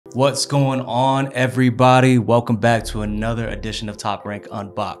What's going on, everybody? Welcome back to another edition of Top Rank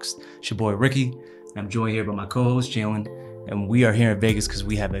Unboxed. It's your boy Ricky, and I'm joined here by my co-host Jalen, and we are here in Vegas because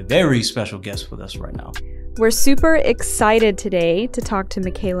we have a very special guest with us right now. We're super excited today to talk to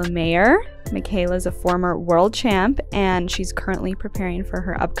Mikaela Mayer. Mikaela is a former world champ, and she's currently preparing for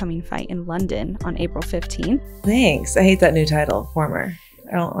her upcoming fight in London on April 15th. Thanks. I hate that new title, former.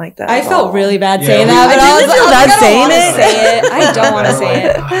 I don't like that. I felt really bad saying that, but I was like, I don't want to say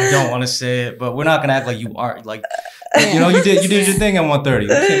it. I don't want to say it, but we're not gonna act like you aren't. Like, you know, you did your thing at 1:30. We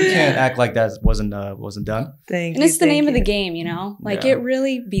can't act like that wasn't done. Thank and you. it's the name of the game, you know. Like it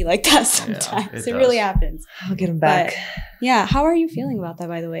really be like that sometimes. It really happens. I'll get him back. But, yeah. How are you feeling about that,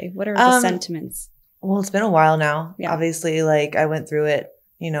 by the way? What are the sentiments? Well, it's been a while now. Yeah. Obviously, like I went through it.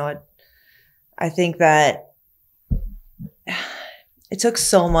 You know, I think that it took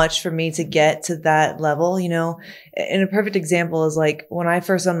so much for me to get to that level, you know. And a perfect example is like when I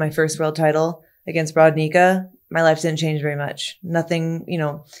first won my first world title against Brodnicka, my life didn't change very much. Nothing, you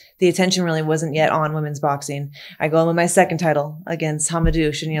know, the attention really wasn't yet on women's boxing. I go in with my second title against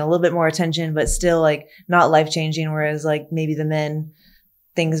Hamadouche and, you know, a little bit more attention, but still like not life changing. Whereas like maybe the men,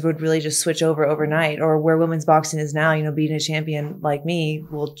 things would really just switch over overnight, or where women's boxing is now, you know, beating a champion like me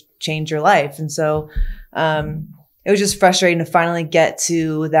will change your life. And so, it was just frustrating to finally get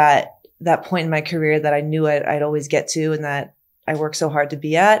to that point in my career that I knew I'd always get to and that I worked so hard to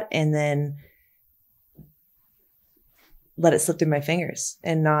be at, and then let it slip through my fingers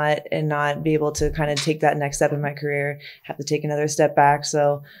and not be able to kind of take that next step in my career, have to take another step back.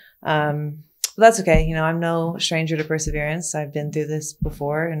 So, that's okay. You know, I'm no stranger to perseverance. I've been through this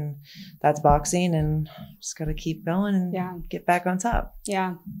before, and that's boxing, and just got to keep going and get back on top.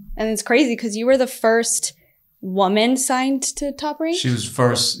 Yeah. And it's crazy because you were the first woman signed to Top Rank? She was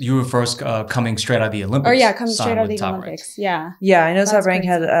first. You were first coming straight out of the Olympics. Oh yeah, coming straight out of the Olympics. Yeah. Yeah, I know Top Rank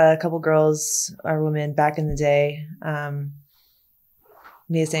had a couple girls or women back in the day.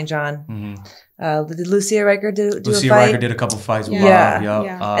 Mia St. John. Did Lucia Riker do a fight? Lucia Riker did a couple fights. Yeah.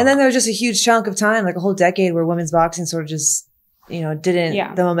 And then there was just a huge chunk of time, like a whole decade, where women's boxing sort of just, you know,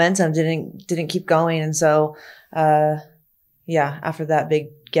 the momentum didn't keep going. And so, after that big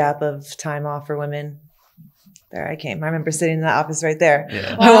gap of time off for women, there I came. I remember sitting in that office right there.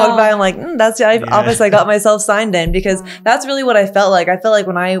 Yeah. Wow. I walked by, I'm like, that's the office I got myself signed in, because that's really what I felt like. I felt like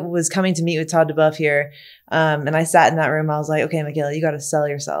when I was coming to meet with Todd DeBuff here, and I sat in that room, I was like, okay, Mikaela, you got to sell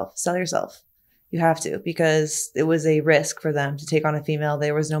yourself. Sell yourself. You have to, because it was a risk for them to take on a female.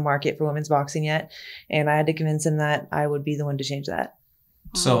 There was no market for women's boxing yet. And I had to convince him that I would be the one to change that.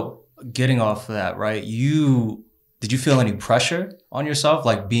 So getting off of that, right, did you feel any pressure on yourself,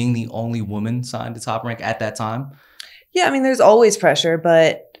 like being the only woman signed to Top Rank at that time? Yeah, I mean, there's always pressure,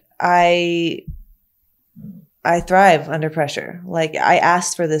 but I thrive under pressure. Like I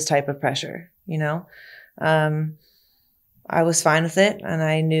asked for this type of pressure, you know? I was fine with it, and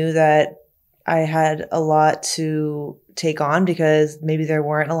I knew that I had a lot to take on because maybe there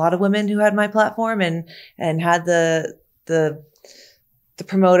weren't a lot of women who had my platform and had the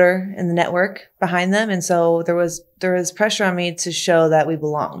promoter and the network behind them. And so there was pressure on me to show that we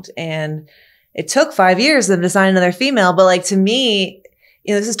belonged. And it took 5 years for them to sign another female. But like, to me,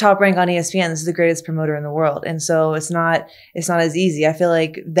 you know, this is Top Rank on ESPN. This is the greatest promoter in the world. And so it's not as easy. I feel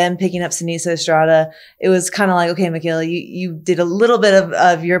like them picking up Seniesa, Estrada, it was kind of like, okay, Mikaela, you did a little bit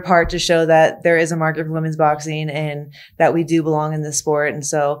of your part to show that there is a market for women's boxing and that we do belong in this sport. And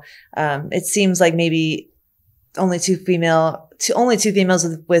so, it seems like maybe only two females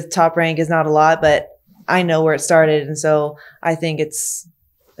with Top Rank is not a lot, but I know where it started. And so I think it's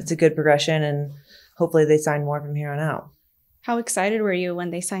a good progression, and hopefully they sign more from here on out. How excited were you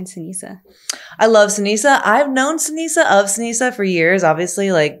when they signed Seniesa? I love Seniesa. I've known Seniesa for years,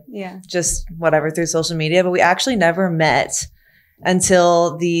 obviously, like just whatever through social media, but we actually never met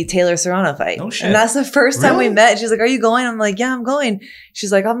until the Taylor Serrano fight. Oh, shit. And that's the first time we met. She's like, are you going? I'm like, yeah, I'm going.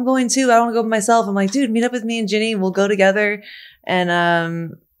 She's like, I'm going too. I want to go by myself. I'm like, dude, meet up with me and Ginny. We'll go together.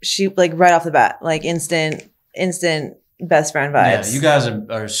 And she, like, right off the bat, like instant best friend vibes. Yeah, you guys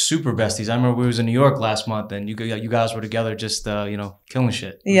are super besties. I remember we was in New York last month, and you guys were together just, you know, killing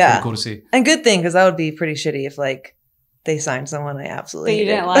shit. It was pretty cool to see. And good thing, because that would be pretty shitty if, like, they signed someone I absolutely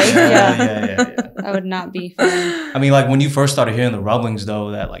hated. Didn't like. Yeah. That would not be fun. I mean, like, when you first started hearing the rumblings, though,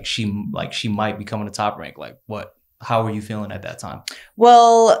 that like she might be coming to Top Rank, like, how were you feeling at that time?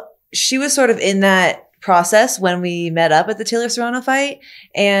 Well, she was sort of in that process when we met up at the Taylor Serrano fight,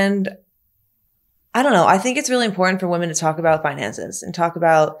 and I don't know. I think it's really important for women to talk about finances and talk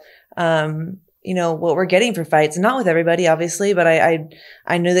about, you know, what we're getting for fights. Not with everybody, obviously, but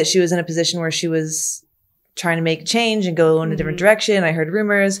I knew that she was in a position where she was trying to make change and go in a different direction. I heard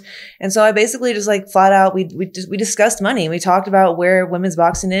rumors. And so I basically just like flat out, we discussed money. We talked about where women's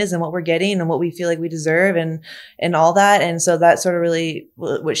boxing is and what we're getting and what we feel like we deserve and all that. And so that sort of really,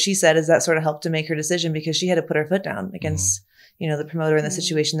 what she said is that sort of helped to make her decision, because she had to put her foot down against, you know, the promoter in the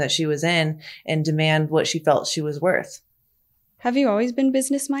situation that she was in and demand what she felt she was worth. Have you always been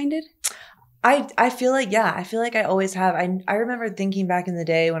business minded? I feel like, yeah, I feel like I always have. I remember thinking back in the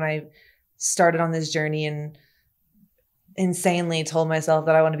day when I started on this journey and insanely told myself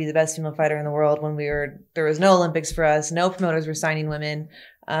that I want to be the best female fighter in the world when there was no Olympics for us. No promoters were signing women.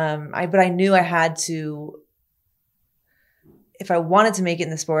 But I knew I had to, if I wanted to make it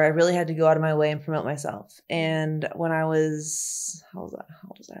in the sport, I really had to go out of my way and promote myself. And when I was, how old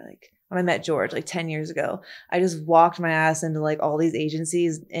was I? Like, when I met George, like 10 years ago, I just walked my ass into like all these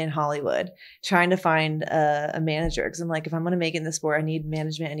agencies in Hollywood trying to find a manager. Cause I'm like, if I'm going to make it in the sport, I need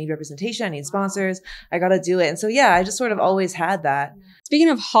management, I need representation, I need sponsors, I got to do it. And so, yeah, I just sort of always had that. Speaking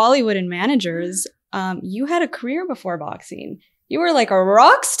of Hollywood and managers, you had a career before boxing. You were like a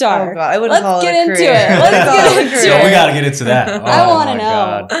rock star. Oh God, I wouldn't call it a career. Let's get into it. Let's get into it. We got to get into that. Oh, I want to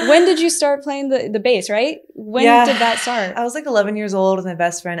know. God. When did you start playing the bass, right? When did that start? I was like 11 years old with my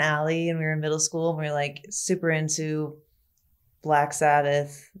best friend, Allie, and we were in middle school, and we were like super into Black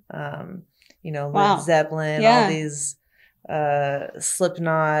Sabbath, you know, Led Zeppelin, all these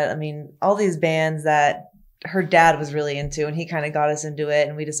Slipknot. I mean, all these bands that her dad was really into, and he kind of got us into it,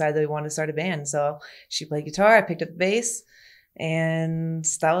 and we decided that we wanted to start a band. So she played guitar, I picked up the bass. And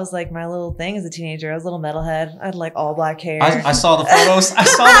that was like my little thing as a teenager. I was a little metalhead. I had like all black hair. I saw the photos. I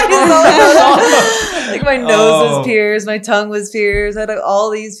saw the photos. Like my nose was pierced. My tongue was pierced. I had like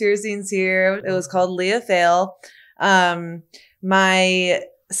all these piercings here. It was called Leah Fail. My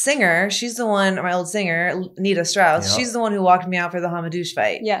singer, she's the one, my old singer, Nita Strauss, she's the one who walked me out for the Hamadouche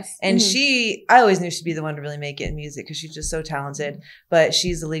fight. Yes. And I always knew she'd be the one to really make it in music because she's just so talented. But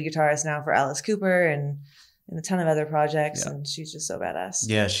she's the lead guitarist now for Alice Cooper and a ton of other projects, and she's just so badass.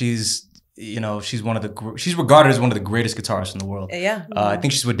 Yeah, she's regarded as one of the greatest guitarists in the world. Yeah. I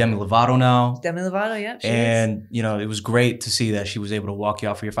think she's with Demi Lovato now. Demi Lovato, yeah. And, you know, it was great to see that she was able to walk you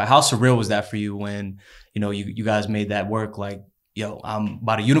out for your fight. How surreal was that for you when, you know, you guys made that work? Like, yo, I'm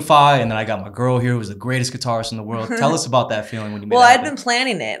about to unify, and then I got my girl here who was the greatest guitarist in the world. Tell us about that feeling when you made Well, that I'd been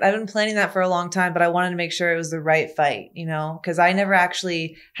planning it. I've been planning that for a long time, but I wanted to make sure it was the right fight, you know, because I never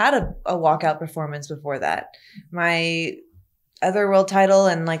actually had a walkout performance before that. My other world title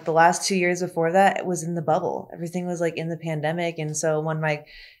and like the last 2 years before that, it was in the bubble. Everything was like in the pandemic. And so when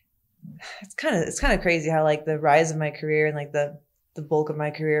it's kind of crazy how like the rise of my career and like the bulk of my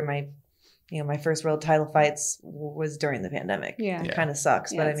career, my first world title fights was during the pandemic. Yeah. It kind of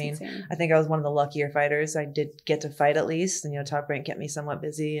sucks. But I mean, insane. I think I was one of the luckier fighters. I did get to fight at least. And, you know, Top Rank kept me somewhat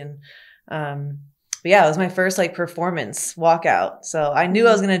busy. And, but yeah, it was my first like performance walkout. So I knew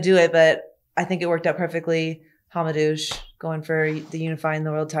I was going to do it, but I think it worked out perfectly. Hamadouche, going for the unifying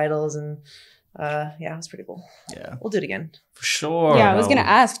the world titles. And yeah, it was pretty cool. Yeah. We'll do it again. For sure. Yeah, I was gonna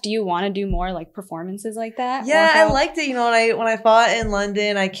ask, do you want to do more like performances like that? Yeah, I liked it. You know, when I fought in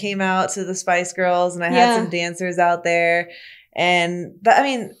London, I came out to the Spice Girls and I had some dancers out there. And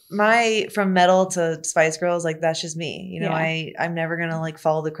from metal to Spice Girls, like that's just me. You know, I'm never gonna like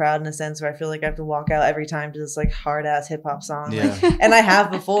follow the crowd in a sense where I feel like I have to walk out every time to this like hard ass hip hop song. Yeah. Like, and I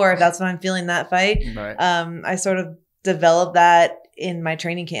have before, if that's when I'm feeling that fight. Right. I sort of developed that in my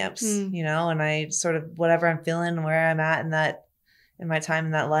training camps, you know, and I sort of whatever I'm feeling, where I'm at in my time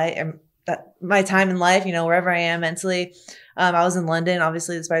in life, you know, wherever I am mentally. I was in London.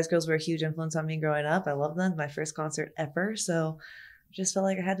 Obviously, the Spice Girls were a huge influence on me growing up. I love them. My first concert ever. So just felt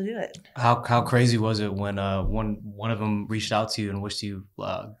like I had to do it. How crazy was it when one of them reached out to you and wished you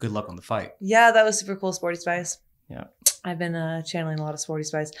good luck on the fight? Yeah, that was super cool. Sporty Spice. Yeah. I've been channeling a lot of Sporty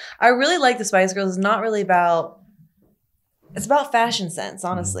Spice. I really like the Spice Girls. It's about fashion sense,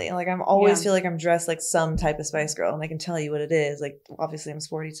 honestly. Like I'm always feel like I'm dressed like some type of Spice Girl, and I can tell you what it is. Like obviously I'm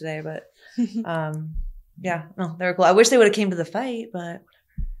sporty today, but yeah, no, they were cool. I wish they would have came to the fight, but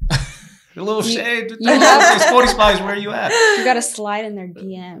a little shade. You have Sporty Spice. Where are you at? You got to slide in their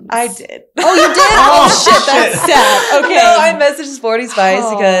DMs. I did. Oh, you did? Oh shit, that's sad. Okay, no, I messaged Sporty Spice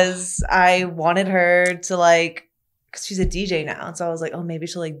because I wanted her to like, because she's a DJ now, and so I was like, oh, maybe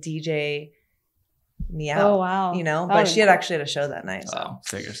she'll like DJ me out. Oh, wow. You know, That but would she be had cool. actually had a show that night. So. Oh,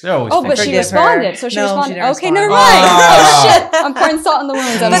 figures. They're always. Oh, but she Forgive responded. her. So she No, she responded. didn't Okay, never respond. mind. Oh. Oh shit! I'm pouring salt in the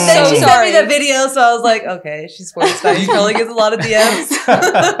wounds. I'm But then so she sorry. sent me the video, so I was like, okay, she's sports fan. She probably gets a lot of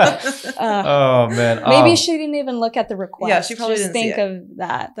DMs. Oh man. Maybe she didn't even look at the request. Yeah, she probably just didn't see think of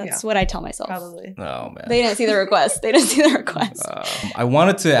that. That's what I tell myself. Probably. Oh man. They didn't see the request. They didn't see the request. I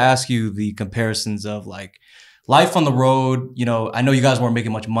wanted to ask you the comparisons of like life on the road. You know, I know you guys weren't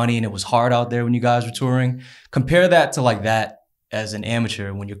making much money and it was hard out there when you guys were touring. Compare that to like that as an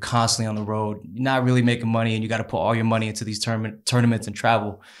amateur when you're constantly on the road, you're not really making money and you got to put all your money into these tournaments and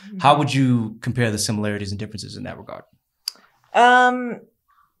travel. Mm-hmm. How would you compare the similarities and differences in that regard?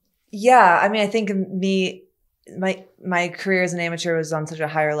 Yeah, I mean, I think my career as an amateur was on such a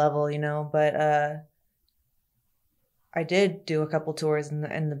higher level, you know, but I did do a couple tours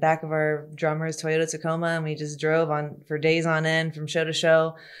in the back of our drummer's Toyota Tacoma, and we just drove on for days on end from show to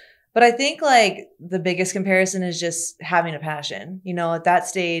show. But I think like the biggest comparison is just having a passion. You know, at that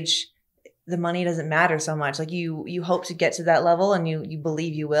stage, the money doesn't matter so much. Like you hope to get to that level and you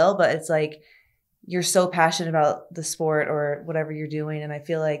believe you will, but it's like you're so passionate about the sport or whatever you're doing. And I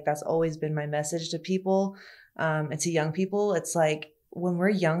feel like that's always been my message to people and to young people. It's like when we're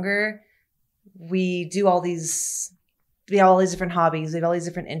younger, we have all these different hobbies, we have all these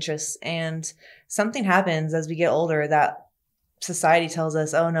different interests, and something happens as we get older that society tells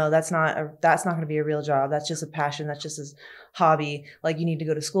us, oh no, that's not going to be a real job. That's just a passion. That's just a hobby. Like you need to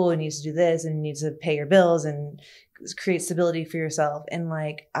go to school, you need to do this, and you need to pay your bills and create stability for yourself. And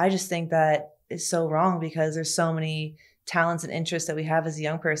like, I just think that is so wrong because there's so many talents and interests that we have as a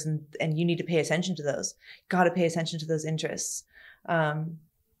young person, and you need to pay attention to those. You got to pay attention to those interests.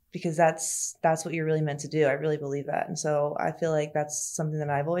 Because that's what you're really meant to do. I really believe that. And so I feel like that's something that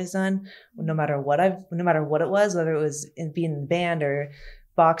I've always done, no matter what it was, whether it was being in the band or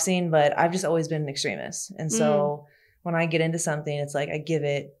boxing, but I've just always been an extremist. And so when I get into something, it's like I give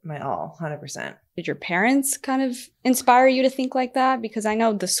it my all, 100%. Did your parents kind of inspire you to think like that? Because I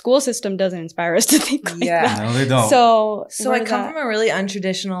know the school system doesn't inspire us to think like that. No, they don't. So I come from a really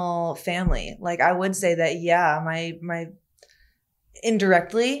untraditional family. Like I would say that, yeah, my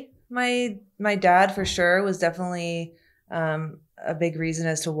indirectly, my dad for sure was definitely a big reason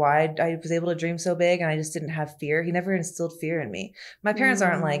as to why I was able to dream so big, and I just didn't have fear. He never instilled fear in me. My parents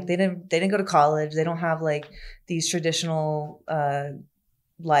aren't like, they didn't go to college. They don't have like these traditional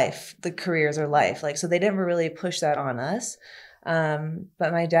the careers or life. Like, so they never really push that on us.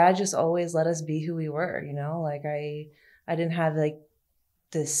 But my dad just always let us be who we were, you know, like I didn't have like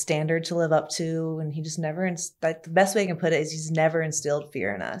this standard to live up to, and he just never like the best way I can put it is he's never instilled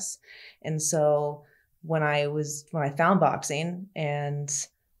fear in us. And so when I found boxing and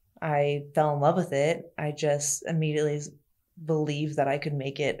I fell in love with it, I just immediately believed that I could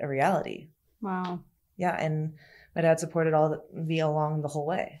make it a reality. Wow. Yeah, and my dad supported me along the whole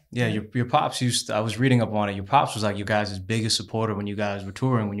way. Yeah, your pops I was reading up on it. Your pops was like your guys' biggest supporter when you guys were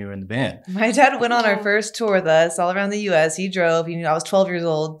touring, when you were in the band. My dad went on our first tour with us all around the U.S. He drove. He knew I was 12 years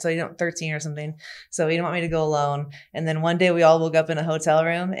old, so 13 or something. So he didn't want me to go alone. And then one day we all woke up in a hotel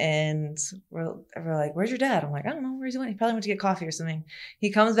room and we're like, "Where's your dad?" I'm like, "I don't know. Where's he went? He probably went to get coffee or something." He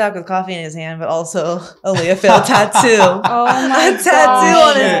comes back with coffee in his hand, but also a Leofield tattoo. Oh my a tattoo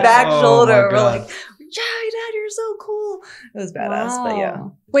on his back shoulder. My we're God. like, "Yeah, Dad, you're so cool." It was badass, Wow. but yeah.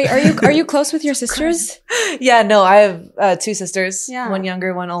 Wait, are you close with your sisters? Yeah, no, I have 2 sisters, Yeah. one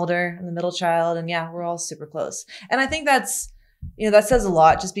younger, one older, and the middle child. And yeah, we're all super close. And I think that's, that says a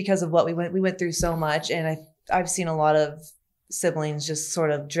lot just because of what we went through so much. And I've seen a lot of siblings just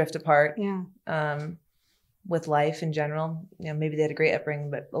sort of drift apart. Yeah. With life in general. Maybe they had a great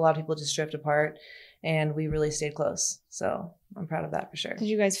upbringing, but a lot of people just drift apart, and we really stayed close. So I'm proud of that for sure. Did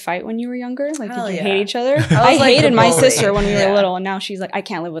you guys fight when you were younger? Like, Hell did you yeah. hate each other? I was like hated the my bully. sister when we were Yeah. little, and now she's like, I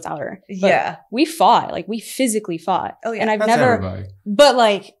can't live without her. But Yeah. we fought. Like, we physically fought. Oh, yeah. And I've That's never, everybody. but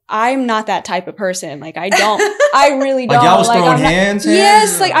like, I'm not that type of person. Like, I really don't. Like y'all was throwing I'm not- hands?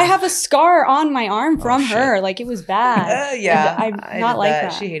 Yes, like I have a scar on my arm from shit. her. Like, it was bad. Yeah. And I not did like that.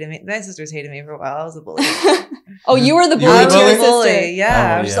 She hated me. My sisters hated me for a while. I was a bully. Oh, you were the You were bully the to your bully? sister. Bully.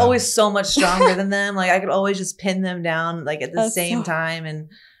 Yeah. Oh, I was just yeah. always so much stronger than them. Like I could always just pin them down like at the That's same so- time and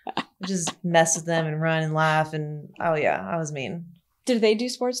just mess with them and run and laugh. And oh yeah, I was mean. Did they do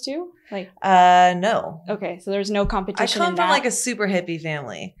sports too? Like, No. okay, so there's no I competition come in from that. like a super hippie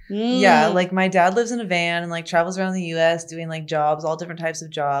family. Mm. Yeah, like my dad lives in a van and like travels around the US doing like jobs, all different types of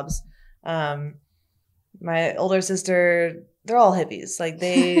jobs. My older sister, they're all hippies. Like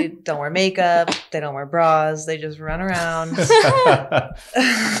they don't wear makeup, they don't wear bras, they just run around. That's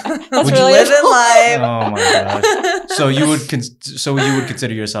Would you really living life. Oh my gosh. So you would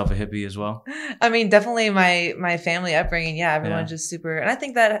consider yourself a hippie as well? I mean, definitely my family upbringing. Yeah, everyone's just super, and I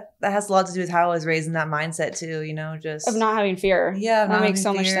think that has a lot to do with how I was raised in that mindset too. You know, just Of not having fear. yeah, That makes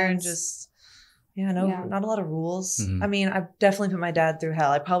so much sense. Just not a lot of rules. Mhm. I mean, I definitely put my dad through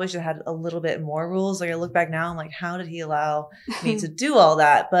hell. I probably should have had a little bit more rules. Like I look back now, I'm like, how did he allow me to do all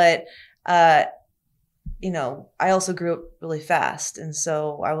that? But you know, I also grew up really fast, and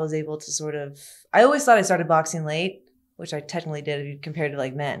so I was able to sort of. I always thought I started boxing late, which I technically did compared to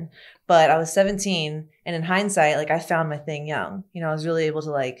like men. But I was 17, and in hindsight, like I found my thing young. You know, I was really able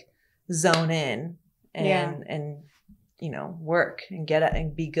to like zone in and you know work and get it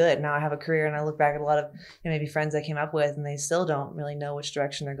and be good. Now I have a career, and I look back at a lot of maybe friends I came up with, and they still don't really know which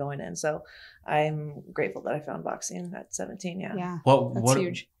direction they're going in. So I'm grateful that I found boxing at 17. Yeah. That's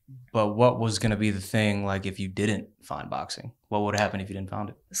huge. But what was going to be the thing, like, if you didn't find boxing? What would happen if you didn't find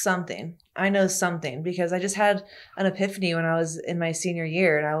it? Something. I know something, because I just had an epiphany when I was in my senior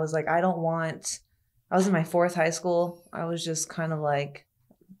year, and I was like, I was in my 4th high school. I was just kind of like,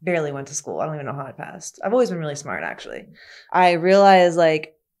 barely went to school. I don't even know how I passed. I've always been really smart, actually. I realized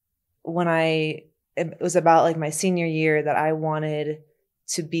like when it was about like my senior year that I wanted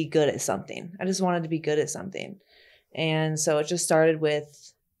to be good at something. I just wanted to be good at something. And so it just started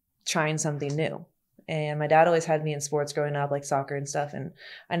with trying something new. And my dad always had me in sports growing up, like soccer and stuff. And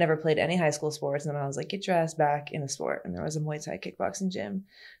I never played any high school sports. And then I was like, get your ass back in a sport. And there was a Muay Thai kickboxing gym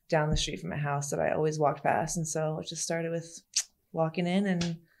down the street from my house that I always walked past. And so it just started with walking in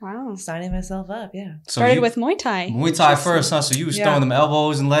and signing myself up. Yeah. So Started with Muay Thai. Muay Thai first, huh? So you was throwing them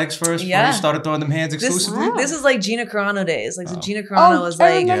elbows and legs first? Yeah. Before you started throwing them hands exclusively? This is like Gina Carano days. Like, so Gina Carano was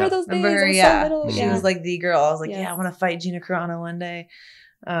like, I remember those days. remember her? I was Yeah. so little. She was like the girl. I was like, Yeah. I want to fight Gina Carano one day.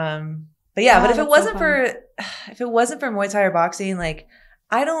 But yeah, but if it wasn't for Muay Thai or boxing, like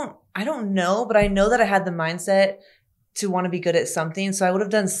I don't know, but I know that I had the mindset to want to be good at something. So I would have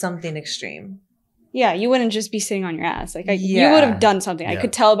done something extreme. Yeah, you wouldn't just be sitting on your ass. Like you would have done something. I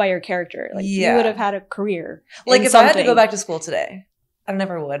could tell by your character. Like you would have had a career. Like if I had to go back to school today, I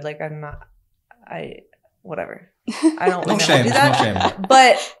never would. Like whatever. I don't No do shame. that.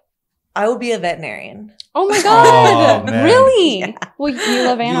 But I would be a veterinarian. Oh my God. Oh, man. Really? Yeah. Well, you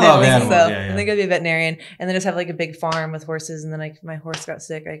love animals. love animals. So Yeah. I think I'd be a veterinarian, and then just have like a big farm with horses. And then like if my horse got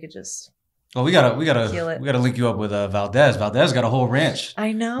sick, I could just. Well, we gotta Kill it. link you up with Valdez. Valdez got a whole ranch.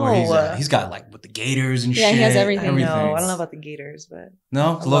 I know. Where he's got like with the gators and shit. Yeah, he has everything. I know. I don't know about the gators, but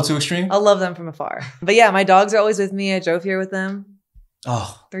No, it's a little too extreme. I love them from afar. But yeah, my dogs are always with me. I drove here with them.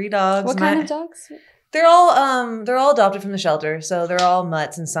 Oh, 3 dogs. What kind of dogs? They're all adopted from the shelter, so they're all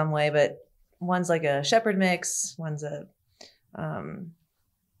mutts in some way. But one's like a shepherd mix, one's a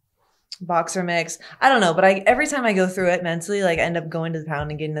boxer mix. I don't know, but every time I go through it mentally, like I end up going to the pound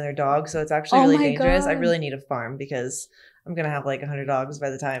and getting another dog. So it's actually really dangerous. I really need a farm because I'm gonna have like 100 dogs by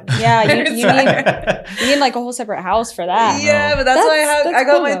the time. Yeah, you need like a whole separate house for that. Yeah, but that's why I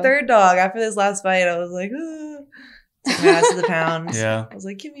got cool, my though. 3rd dog after this last fight. I was like, took my ass to the pound. yeah. I was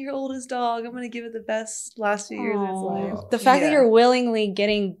like, give me your oldest dog. I'm gonna give it the best last few years of its life. The fact that you're willingly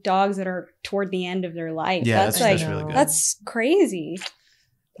getting dogs that are toward the end of their life. Yeah, that's really good. That's crazy.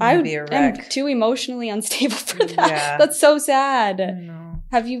 I I would be a am wreck. too emotionally unstable for that. Yeah. That's so sad. I know.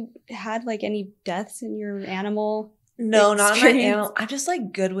 Have you had like any deaths in your animal? No, not in my experience? animal. I'm just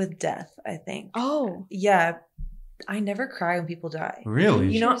like good with death, I think. Oh, Yeah. I never cry when people die.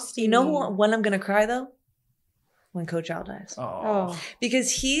 Really? You know Interesting. when I'm gonna cry though? When Coach Al dies. oh,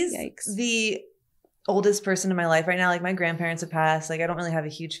 Because he's Yikes. the oldest person in my life right now. Like my grandparents have passed. Like I don't really have a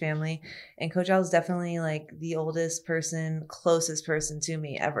huge family. And Coach Al is definitely like the oldest person, closest person to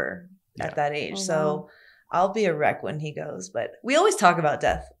me ever at that age. Oh, So wow. I'll be a wreck when he goes. But we always talk about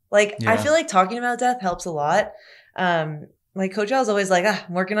death. Like I Yeah. feel like talking about death helps a lot. Like Coach Al's always like,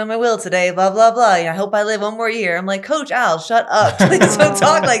 I'm working on my will today, blah, blah, blah. I hope I live one more year. I'm like, Coach Al, shut up. Please don't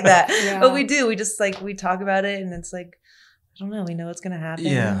talk like that. Yeah. But we do. We just like, we talk about it and it's like, I don't know. We know it's going to happen.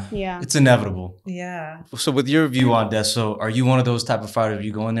 Yeah. yeah. It's inevitable. Yeah. So with your view on death, so are you one of those type of fighters?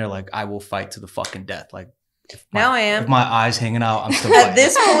 You go in there like, I will fight to the fucking death. Like Now I am. If my eyes hanging out, I'm still At fighting.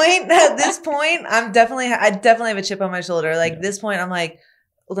 this point, I definitely have a chip on my shoulder. Like this point, I'm like,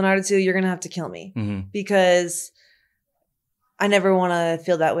 well, Leonardo too, you're going to have to kill me Mhm. because I never want to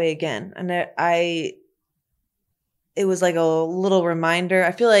feel that way again. And it was like a little reminder.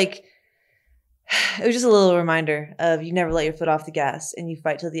 I feel like it was just a little reminder of you never let your foot off the gas and you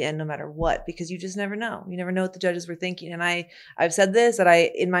fight till the end no matter what, because you just never know. You never know what the judges were thinking. And I've said this, that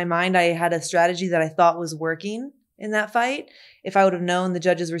in my mind, I had a strategy that I thought was working in that fight. If I would have known the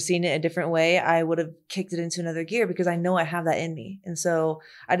judges were seeing it a different way, I would have kicked it into another gear because I know I have that in me. And so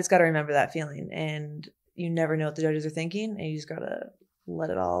I just got to remember that feeling. And you never know what the judges are thinking, and you just gotta leave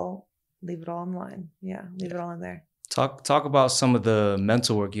it all in line. Yeah, leave it all in there. Talk about some of the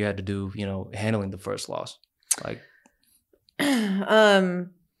mental work you had to do, you know, handling the first loss. Like,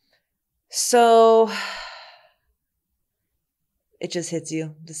 so it just hits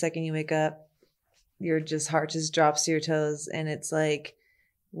you the second you wake up. Your heart just drops to your toes, and it's like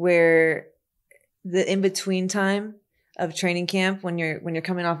where the in between time of training camp when you're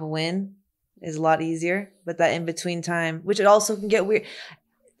coming off a win is a lot easier, but that in between time, which it also can get weird.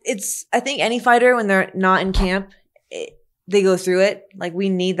 I think any fighter when they're not in camp, they go through it. Like, we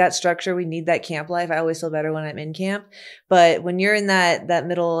need that structure. We need that camp life. I always feel better when I'm in camp. But when you're in that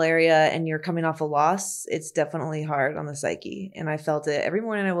middle area and you're coming off a loss, it's definitely hard on the psyche. And I felt it every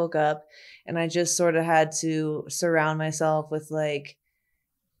morning I woke up, and I just sort of had to surround myself with like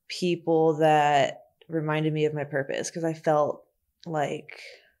people that reminded me of my purpose, because I felt like,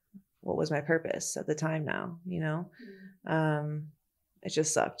 what was my purpose at the time now, you know? It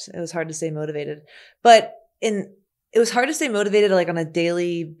just sucked. It was hard to stay motivated. It was hard to stay motivated like on a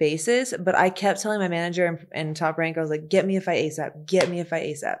daily basis, but I kept telling my manager and Top Rank, I was like, get me a fight ASAP. Get me a fight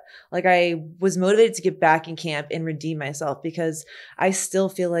ASAP. Like, I was motivated to get back in camp and redeem myself, because I still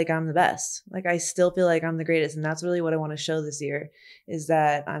feel like I'm the best. Like, I still feel like I'm the greatest. And that's really what I want to show this year, is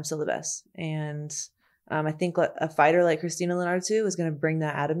that I'm still the best. And I think a fighter like Christina Lenartu is going to bring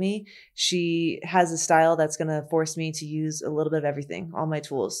that out of me. She has a style that's going to force me to use a little bit of everything, all my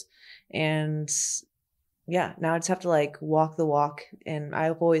tools. And yeah, now I just have to like walk the walk. And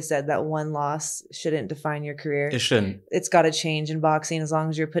I've always said that one loss shouldn't define your career. it shouldn't. It's got to change in boxing, as long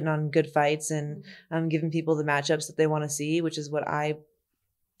as you're putting on good fights and giving people the matchups that they want to see, which is what I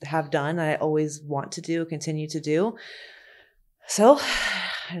have done. I always want to do, continue to do. So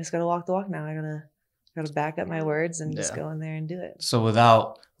I just got to walk the walk now. I got to back up my words and just go in there and do it. So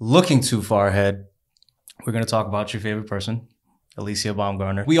without looking too far ahead, we're going to talk about your favorite person, Alicia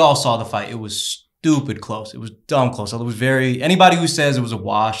Baumgardner. We all saw the fight. It was stupid close. It was dumb close. It was anybody who says it was a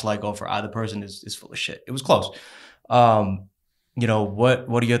wash, like, oh, for either person is full of shit. It was close. You know, what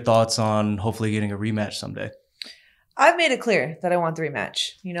are your thoughts on hopefully getting a rematch someday? I've made it clear that I want the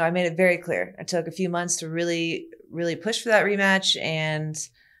rematch. You know, I made it very clear. I took a few months to really, really push for that rematch. And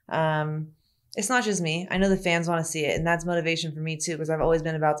it's not just me. I know the fans want to see it. And that's motivation for me too, because I've always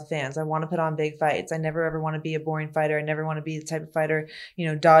been about the fans. I want to put on big fights. I never ever want to be a boring fighter. I never want to be the type of fighter, you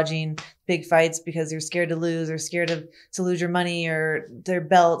know, dodging big fights because you're scared to lose or scared to lose your money or their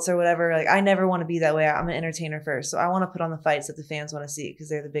belts or whatever. Like, I never want to be that way. I'm an entertainer first. So I want to put on the fights that the fans want to see, because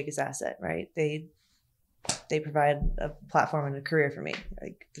they're the biggest asset, right? They provide a platform and a career for me.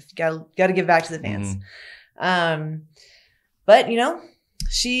 Like, got to give back to the fans. But you know,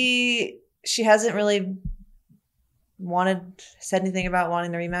 she hasn't really said anything about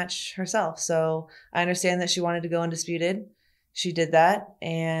wanting the rematch herself. So I understand that she wanted to go undisputed. She did that,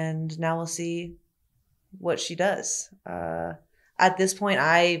 and now we'll see what she does. At this point,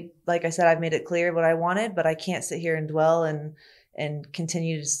 like I said, I've made it clear what I wanted, but I can't sit here and dwell and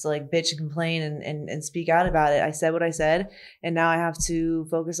continue to just like bitch and complain and speak out about it. I said what I said, and now I have to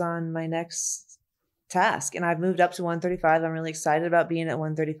focus on my next task. And I've moved up to 135. I'm really excited about being at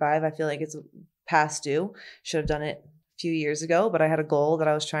 135. I feel like it's past due. Should have done it a few years ago, but I had a goal that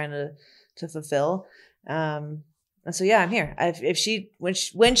I was trying to fulfill. And so, yeah, I'm here.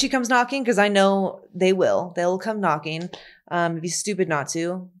 When she comes knocking, because I know they'll come knocking. It'd be stupid not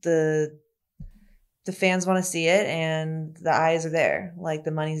to. The fans want to see it, and the eyes are there. Like,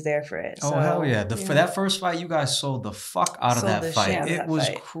 the money's there for it. Oh, so, hell yeah. For that first fight, you guys sold the fuck out of that fight. It was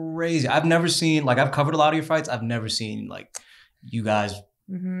crazy. I've never seen, like, I've covered a lot of your fights. I've never seen, like, you guys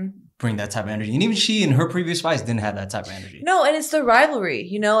bring that type of energy. And even she in her previous fights didn't have that type of energy. No, and it's the rivalry,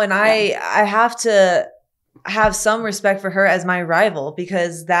 you know, and I have to have some respect for her as my rival,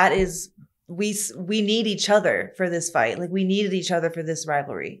 because that is, we need each other for this fight. Like, we needed each other for this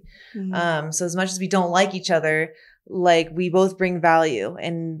rivalry. So as much as we don't like each other, like, we both bring value.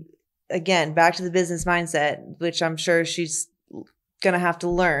 And again, back to the business mindset, which I'm sure she's going to have to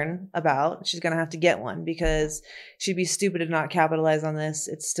learn about. She's going to have to get one, because she'd be stupid to not capitalize on this.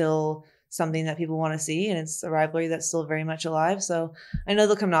 It's still something that people want to see, and it's a rivalry that's still very much alive. So I know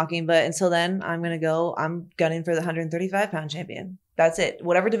they'll come knocking, but until then, I'm gunning for the 135-pound champion. That's it.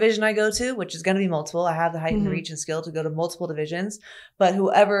 Whatever division I go to, which is going to be multiple, I have the height and reach and skill to go to multiple divisions, but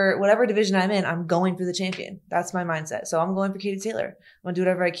whatever division I'm in, I'm going for the champion. That's my mindset. So I'm going for Katie Taylor. I'm going to do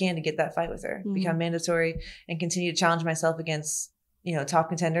whatever I can to get that fight with her, become mandatory, and continue to challenge myself against, you know, top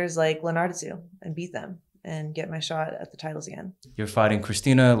contenders like Lenartu and beat them and get my shot at the titles again. You're fighting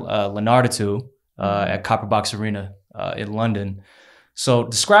Christina Lenartu at Copper Box Arena in London. So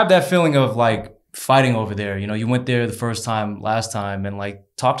describe that feeling of, like, fighting over there? You know, you went there the first time, last time, and like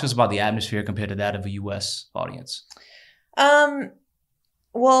talk to us about the atmosphere compared to that of a US audience.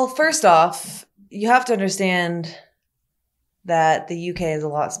 Well, first off, you have to understand that the UK is a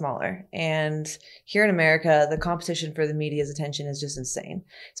lot smaller. And here in America, the competition for the media's attention is just insane,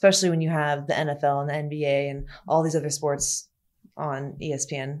 especially when you have the NFL and the NBA and all these other sports on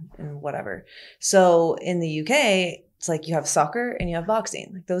ESPN and whatever. So in the UK, it's like you have soccer and you have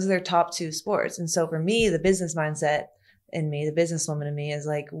boxing. Like those are their top two sports. And so for me, the business mindset in me, the businesswoman in me is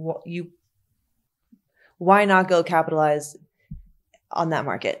like, why not go capitalize on that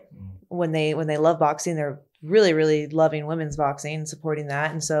market? When they love boxing, they're really, really loving women's boxing and supporting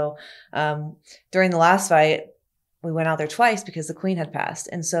that. And so during the last fight, we went out there twice because the queen had passed.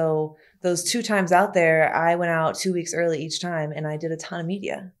 And so those 2 times out there, I went out 2 weeks early each time and I did a ton of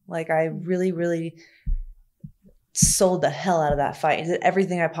media. Like I really, really sold the hell out of that fight. I did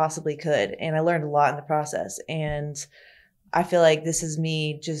everything I possibly could. And I learned a lot in the process. And I feel like this is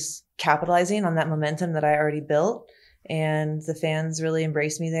me just capitalizing on that momentum that I already built. And the fans really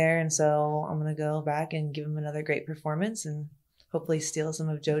embraced me there. And so I'm going to go back and give them another great performance and hopefully steal some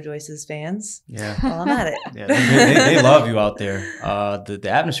of Joe Joyce's fans. Yeah. While I'm at it. Yeah, they love you out there. The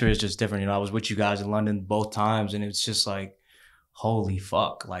atmosphere is just different. You know, I was with you guys in London both times, and it's just like, holy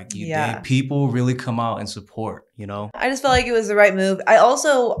fuck. Like, people really come out and support, you know? I just felt like it was the right move.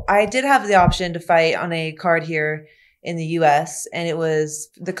 I did have the option to fight on a card here in the US, and it was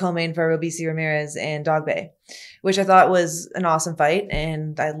the co-main for Jose Ramirez and Dog Bay, which I thought was an awesome fight,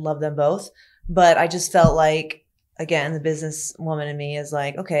 and I love them both. But I just felt like, again, the businesswoman in me is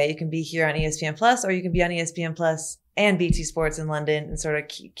like, okay, you can be here on ESPN Plus, or you can be on ESPN Plus and BT Sports in London and sort of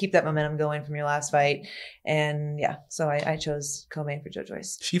keep that momentum going from your last fight. And yeah, so I chose co-main for Joe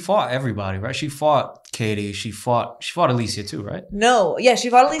Joyce. She fought everybody, right? She fought Katie. She fought Alicia too, right? No, yeah,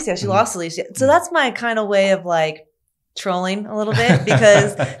 she fought Alicia. She lost Alicia. So that's my kind of way of like trolling a little bit,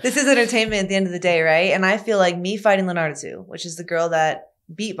 because this is entertainment at the end of the day, right? And I feel like me fighting Lenardatu, which is the girl that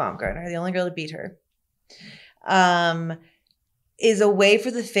beat Baumgardner, the only girl to beat her, is a way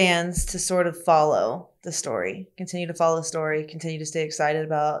for the fans to sort of follow the story, continue to follow the story, continue to stay excited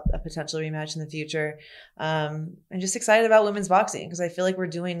about a potential rematch in the future, and just excited about women's boxing, because I feel like we're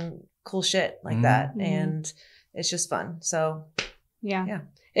doing cool shit like that, and it's just fun. So yeah.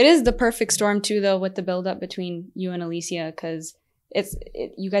 It is the perfect storm too, though, with the buildup between you and Alicia, because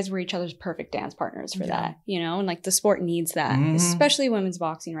you guys were each other's perfect dance partners for that, you know, and like the sport needs that, especially women's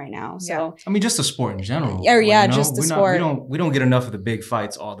boxing right now. So I mean, just the sport in general. Or you know, just the sport. We don't get enough of the big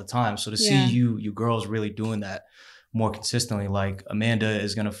fights all the time. So to see you girls really doing that more consistently, like Amanda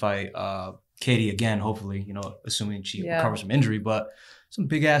is gonna fight Katie again, hopefully, you know, assuming she recovers from injury, but some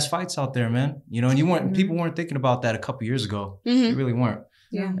big ass fights out there, man. You know, and people weren't thinking about that a couple years ago. They really weren't.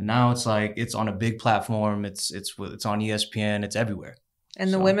 Yeah. And now it's like it's on a big platform. It's on ESPN. It's everywhere.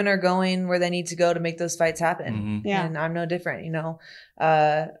 And the women are going where they need to go to make those fights happen. Yeah. And I'm no different. You know,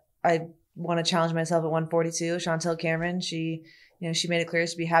 I want to challenge myself at 142. Chantel Cameron, she made it clear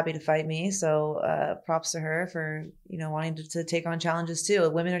she'd be happy to fight me. So props to her for, you know, wanting to take on challenges too.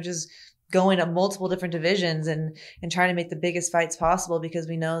 Women are just going to multiple different divisions and trying to make the biggest fights possible, because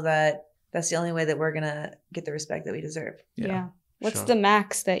we know that that's the only way that we're going to get the respect that we deserve. Yeah. What's the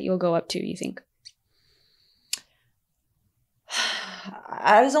max that you'll go up to, you think?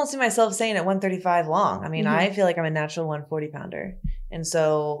 I just don't see myself staying at 135 long. I mean, I feel like I'm a natural 140 pounder. And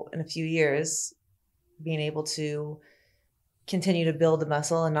so in a few years, being able to continue to build the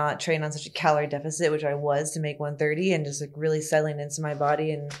muscle and not train on such a calorie deficit, which I was to make 130, and just like really settling into my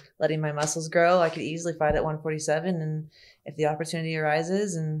body and letting my muscles grow, I could easily fight at 147. And if the opportunity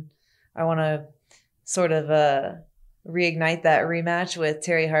arises, and I want to sort of reignite that rematch with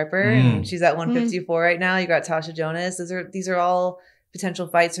Terry Harper, and she's at 154 right now. You got Tasha Jonas. These are all potential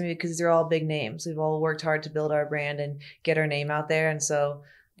fights for me, because they're all big names. We've all worked hard to build our brand and get our name out there. And so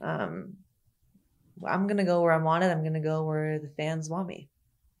I'm going to go where I'm wanted. I'm going to go where the fans want me.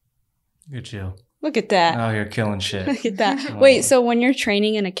 Good chill. Look at that. Out here killing shit. Look at that. Wait, so when you're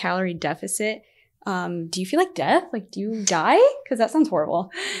training in a calorie deficit, do you feel like death? Like, do you die? Because that sounds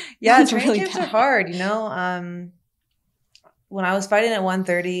horrible. Yeah, training camps are hard, you know. When I was fighting at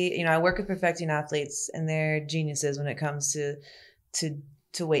 130, you know, I work with perfecting athletes, and they're geniuses when it comes to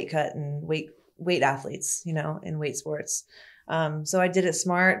weight cut and weight athletes, you know, in weight sports. So I did it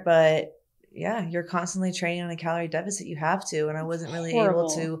smart, but yeah, you're constantly training on a calorie deficit. You have to, and I wasn't really able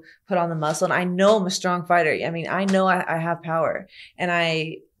to put on the muscle. And I know I'm a strong fighter. I mean, I know I have power, and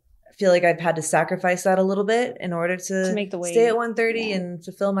I feel like I've had to sacrifice that a little bit in order to make the weight, stay at 130 and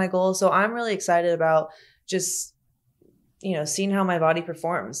fulfill my goals. So I'm really excited about just seeing how my body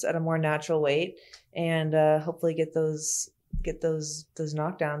performs at a more natural weight, and hopefully get those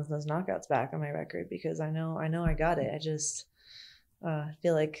knockdowns and those knockouts back on my record, because I know I got it. I just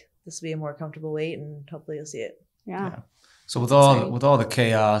feel like this will be a more comfortable weight, and hopefully you'll see it. Yeah. So with all the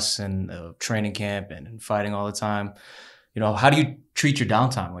chaos and training camp and fighting all the time, how do you treat your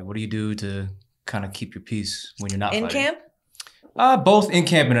downtime? Like, what do you do to kind of keep your peace when you're not in fighting? camp? Both in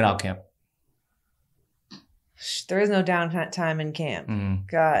camp and out camp. There is no downtime in camp. Mm-hmm.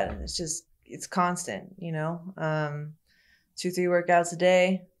 God, it's constant, 2-3 workouts a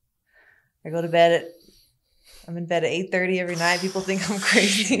day. I'm in bed at 8:30 every night. People think I'm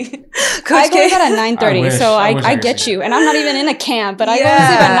crazy. I go to bed at 9:30, so I get you. And I'm not even in a camp, but I go to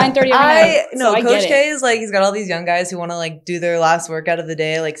sleep at 9:30 every night. No, Coach K is like, he's got all these young guys who want to like do their last workout of the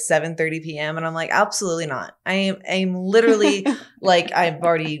day, like 7:30 p.m. And I'm like, absolutely not. I'm literally like, I've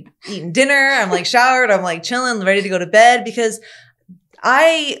already eaten dinner. I'm like showered. I'm like chilling, ready to go to bed, because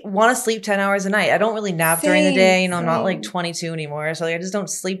I want to sleep 10 hours a night. I don't really nap during the day. I'm not like 22 anymore. So like, I just don't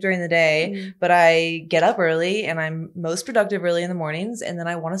sleep during the day, but I get up early and I'm most productive early in the mornings. And then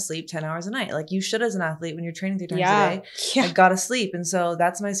I want to sleep 10 hours a night. Like you should as an athlete when you're training 3 times a day. Yeah. I got to sleep. And so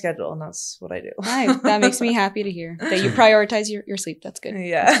that's my schedule and that's what I do. Nice. That makes me happy to hear that you prioritize your sleep. That's good.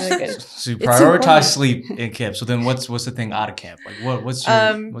 Yeah. That's really good. So you prioritize sleep in camp. So then what's the thing out of camp? Like what's your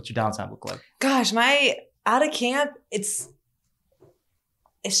downtime look like? Gosh, my out of camp, it's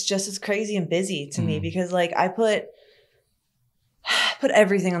just as crazy and busy to me, because like I put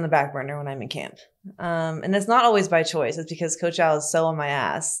everything on the back burner when I'm in camp. And it's not always by choice. It's because Coach Al is so on my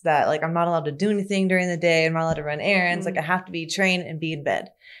ass that like I'm not allowed to do anything during the day. I'm not allowed to run errands. Like I have to be trained and be in bed.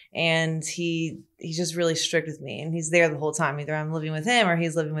 And he's just really strict with me, and he's there the whole time. Either I'm living with him or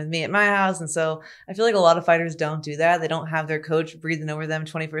he's living with me at my house. And so I feel like a lot of fighters don't do that. They don't have their coach breathing over them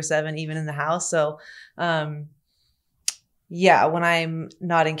 24/7, even in the house. So, yeah, when I'm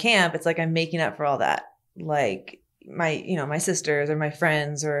not in camp, it's like I'm making up for all that. Like my sisters or my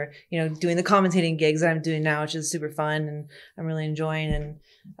friends, or, doing the commentating gigs that I'm doing now, which is super fun and I'm really enjoying,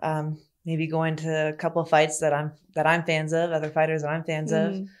 and maybe going to a couple of fights that I'm fans of, other fighters that I'm fans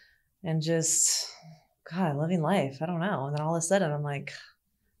of, and just, God, living life. I don't know. And then all of a sudden I'm like,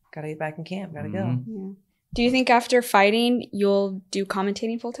 gotta get back in camp, gotta go. Yeah. Do you think after fighting, you'll do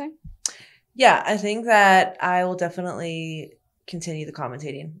commentating full time? Yeah, I think that I will definitely continue the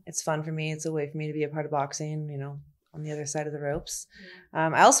commentating. It's fun for me. It's a way for me to be a part of boxing, on the other side of the ropes.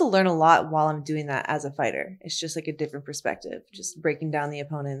 I also learn a lot while I'm doing that as a fighter. It's just like a different perspective, just breaking down the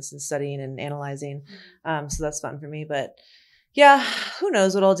opponents and studying and analyzing. So that's fun for me. But yeah, who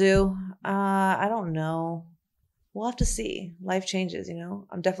knows what I'll do? I don't know. We'll have to see. Life changes,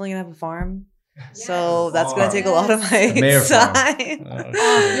 I'm definitely going to have a farm. Yes. So that's going to take a lot of my time.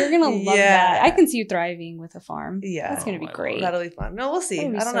 You're going to love that. I can see you thriving with a farm. Yeah. That's going to be great. That'll be fun. No, we'll see. I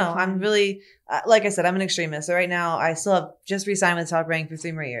don't know. Fun. I'm really, like I said, I'm an extremist. So right now I still have just re-signed with Top Rank for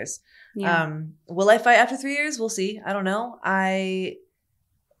 3 more years. Yeah. Will I fight after 3 years? We'll see. I don't know.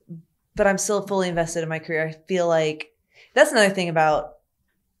 But I'm still fully invested in my career. I feel like that's another thing about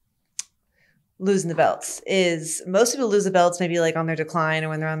losing the belts, is most people lose the belts maybe like on their decline or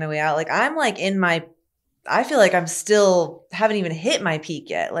when they're on their way out. Like I'm like I feel like I'm still haven't even hit my peak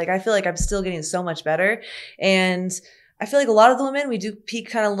yet. Like I feel like I'm still getting so much better. And I feel like a lot of the women, we do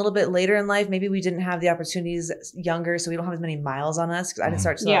peak kind of a little bit later in life. Maybe we didn't have the opportunities younger, so we don't have as many miles on us, because I didn't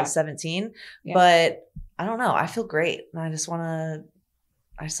start till I was 17. Yeah. But I don't know. I feel great. And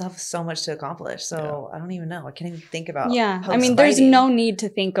I still have so much to accomplish. So I don't even know. I can't even think about. Yeah. I mean, there's no need to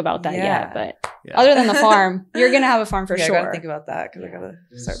think about that yet. But other than the farm, you're going to have a farm for sure. I got to think about that, because I got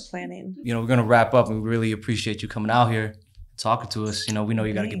to start planning. We're going to wrap up, and we really appreciate you coming out here, talking to us. We know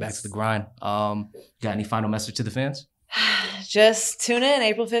you got to get back to the grind. Got any final message to the fans? Just tune in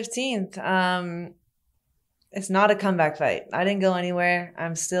April 15th. It's not a comeback fight. I didn't go anywhere.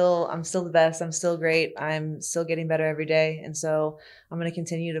 I'm still the best. I'm still great. I'm still getting better every day. And so I'm going to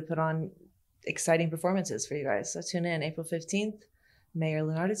continue to put on exciting performances for you guys. So tune in April 15th, Mayor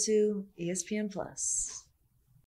Leonardo 2, ESPN+.